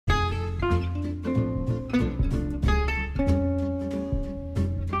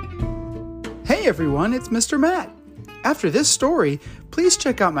Hey everyone, it's Mr. Matt. After this story, please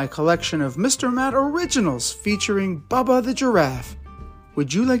check out my collection of Mr. Matt Originals featuring Bubba the Giraffe.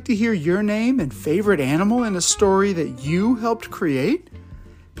 Would you like to hear your name and favorite animal in a story that you helped create?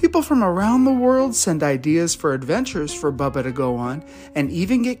 People from around the world send ideas for adventures for Bubba to go on and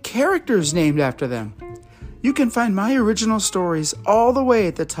even get characters named after them. You can find my original stories all the way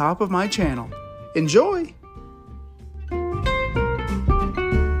at the top of my channel. Enjoy!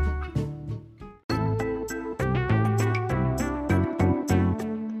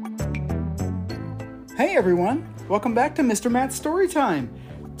 Hey everyone, welcome back to Mr. Matt's Storytime.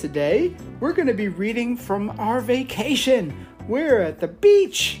 Today, we're going to be reading from our vacation. We're at the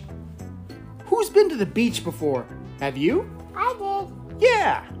beach. Who's been to the beach before? Have you? I did.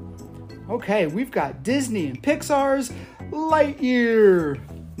 Yeah. Okay, we've got Disney and Pixar's Lightyear.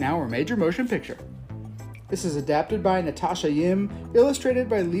 Now our major motion picture. This is adapted by Natasha Yim, illustrated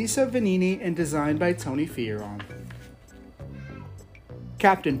by Lisa Vanini, and designed by Tony Fioron.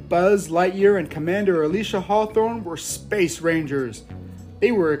 Captain Buzz Lightyear and Commander Alicia Hawthorne were space rangers.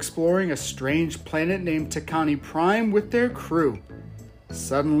 They were exploring a strange planet named Takani Prime with their crew.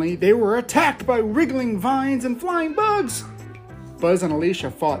 Suddenly, they were attacked by wriggling vines and flying bugs. Buzz and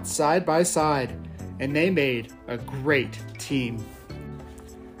Alicia fought side by side, and they made a great team.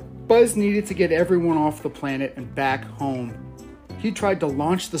 Buzz needed to get everyone off the planet and back home. He tried to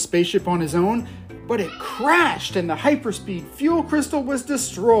launch the spaceship on his own, but it crashed and the hyperspeed fuel crystal was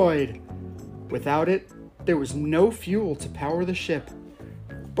destroyed. Without it, there was no fuel to power the ship.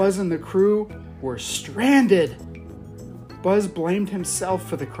 Buzz and the crew were stranded. Buzz blamed himself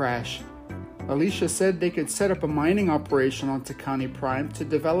for the crash. Alicia said they could set up a mining operation on Takani Prime to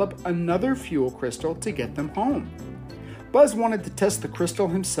develop another fuel crystal to get them home. Buzz wanted to test the crystal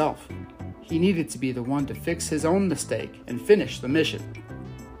himself. He needed to be the one to fix his own mistake and finish the mission.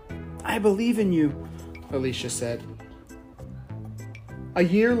 "I believe in you," Alicia said. A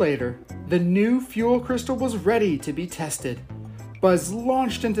year later, the new fuel crystal was ready to be tested. Buzz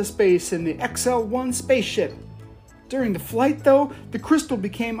launched into space in the XL-1 spaceship. During the flight, though, the crystal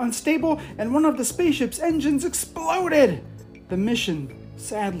became unstable and one of the spaceship's engines exploded. The mission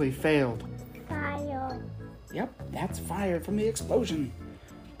sadly failed. Fire. Yep, that's fire from the explosion.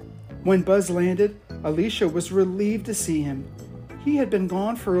 When Buzz landed, Alicia was relieved to see him. He had been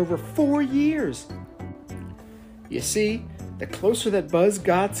gone for over 4 years. You see, the closer that Buzz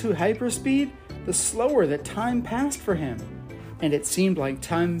got to hyperspeed, the slower that time passed for him. And it seemed like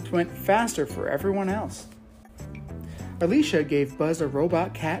time went faster for everyone else. Alicia gave Buzz a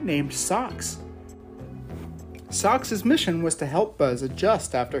robot cat named Socks. Socks' mission was to help Buzz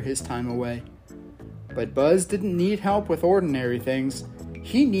adjust after his time away. But Buzz didn't need help with ordinary things.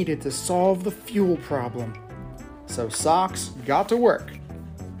 He needed to solve the fuel problem. So Socks got to work.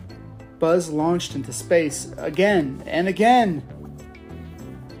 Buzz launched into space again and again.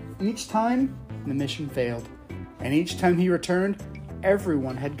 Each time, the mission failed. And each time he returned,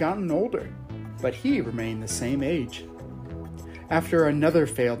 everyone had gotten older. But he remained the same age. After another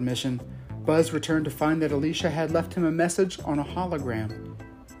failed mission, Buzz returned to find that Alicia had left him a message on a hologram.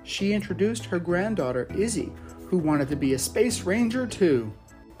 She introduced her granddaughter, Izzy, who wanted to be a space ranger too.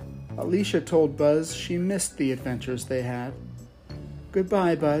 Alicia told Buzz she missed the adventures they had.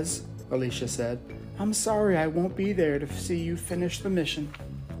 "Goodbye, Buzz," Alicia said. "I'm sorry I won't be there to see you finish the mission."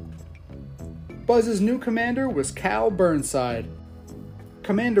 Buzz's new commander was Cal Burnside.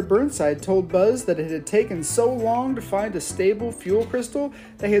 Commander Burnside told Buzz that it had taken so long to find a stable fuel crystal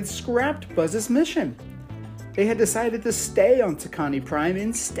they had scrapped Buzz's mission. They had decided to stay on Takani Prime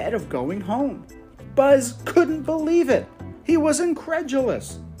instead of going home. Buzz couldn't believe it. He was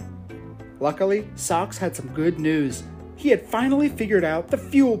incredulous. Luckily, Socks had some good news. He had finally figured out the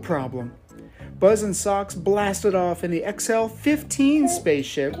fuel problem. Buzz and Socks blasted off in the XL-15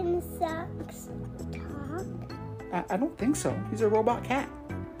 spaceship. Can Socks talk? I don't think so. He's a robot cat.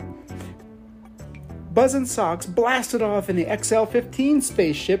 Buzz and Socks blasted off in the XL-15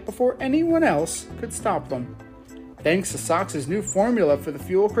 spaceship before anyone else could stop them. Thanks to Socks' new formula for the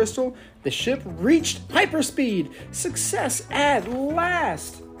fuel crystal, the ship reached hyperspeed. Success at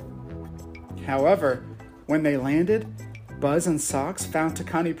last! However, when they landed, Buzz and Socks found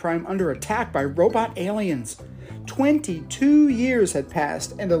Takani Prime under attack by robot aliens. 22 years had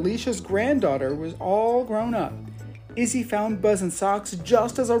passed and Alicia's granddaughter was all grown up. Izzy found Buzz and Socks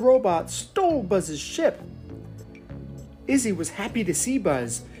just as a robot stole Buzz's ship. Izzy was happy to see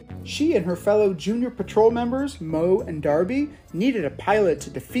Buzz. She and her fellow Junior Patrol members, Mo and Darby, needed a pilot to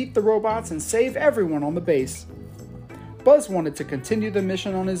defeat the robots and save everyone on the base. Buzz wanted to continue the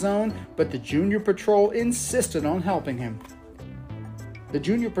mission on his own, but the Junior Patrol insisted on helping him. The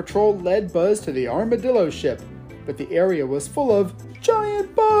Junior Patrol led Buzz to the Armadillo ship, but the area was full of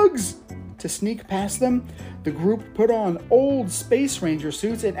giant bugs. To sneak past them, the group put on old Space Ranger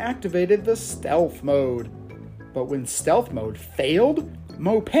suits and activated the stealth mode. But when stealth mode failed,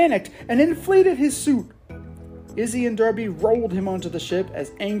 Mo panicked and inflated his suit. Izzy and Darby rolled him onto the ship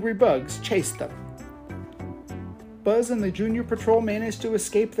as angry bugs chased them. Buzz and the Junior Patrol managed to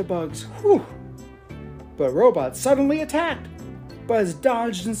escape the bugs. Whew! But robots suddenly attacked. Buzz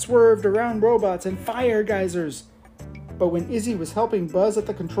dodged and swerved around robots and fire geysers. But when Izzy was helping Buzz at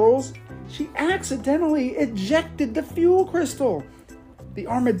the controls, she accidentally ejected the fuel crystal. The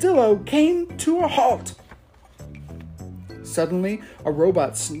armadillo came to a halt. Suddenly, a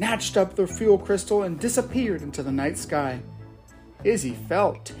robot snatched up the fuel crystal and disappeared into the night sky. Izzy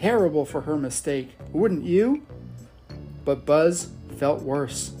felt terrible for her mistake, wouldn't you? But Buzz felt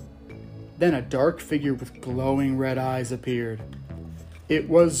worse. Then a dark figure with glowing red eyes appeared. It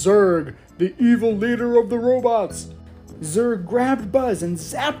was Zurg, the evil leader of the robots. Zurg grabbed Buzz and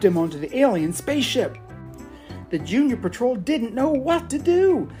zapped him onto the alien spaceship. The Junior Patrol didn't know what to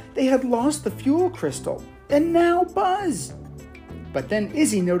do. They had lost the fuel crystal, and now Buzz. But then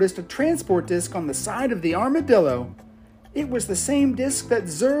Izzy noticed a transport disc on the side of the armadillo. It was the same disc that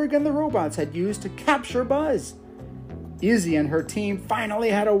Zurg and the robots had used to capture Buzz. Izzy and her team finally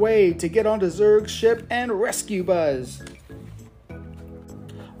had a way to get onto Zurg's ship and rescue Buzz.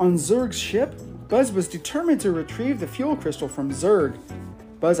 On Zurg's ship, Buzz was determined to retrieve the fuel crystal from Zurg.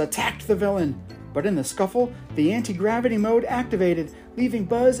 Buzz attacked the villain, but in the scuffle, the anti-gravity mode activated, leaving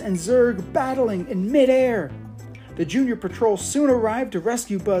Buzz and Zurg battling in midair. The Junior Patrol soon arrived to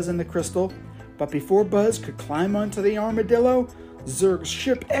rescue Buzz and the crystal, but before Buzz could climb onto the armadillo, Zurg's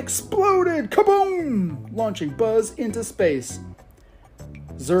ship exploded! Kaboom! Launching Buzz into space.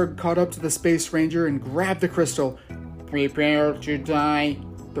 Zurg caught up to the Space Ranger and grabbed the crystal. "Prepare to die,"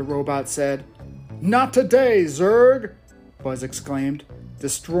 the robot said. "Not today, Zurg!" Buzz exclaimed,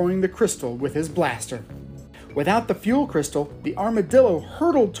 destroying the crystal with his blaster. Without the fuel crystal, the armadillo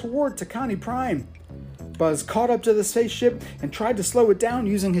hurtled toward Takani Prime. Buzz caught up to the spaceship and tried to slow it down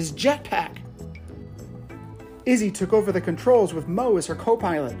using his jetpack. Izzy took over the controls with Mo as her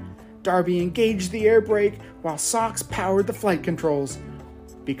co-pilot. Darby engaged the air brake while Socks powered the flight controls.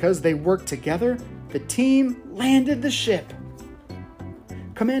 Because they worked together, the team landed the ship.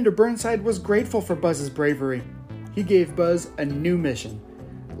 Commander Burnside was grateful for Buzz's bravery. He gave Buzz a new mission,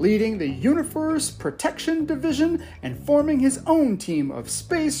 leading the Universe Protection Division and forming his own team of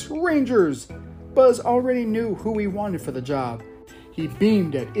Space Rangers. Buzz already knew who he wanted for the job. He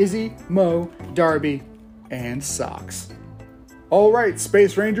beamed at Izzy, Mo, Darby, and Socks. "All right,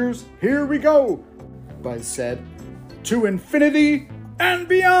 Space Rangers, here we go," Buzz said. "To infinity and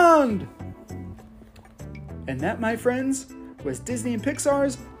beyond!" And that, my friends, was Disney and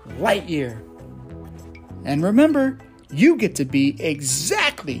Pixar's Lightyear. And remember, you get to be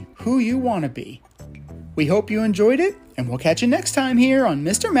exactly who you want to be. We hope you enjoyed it, and we'll catch you next time here on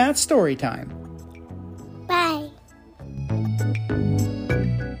Mr. Matt's Storytime. Bye.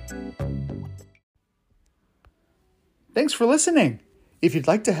 Thanks for listening. If you'd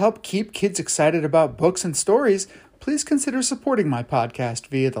like to help keep kids excited about books and stories, please consider supporting my podcast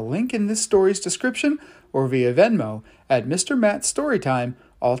via the link in this story's description or via Venmo at Mr. Matt's Storytime,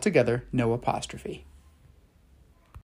 altogether no apostrophe.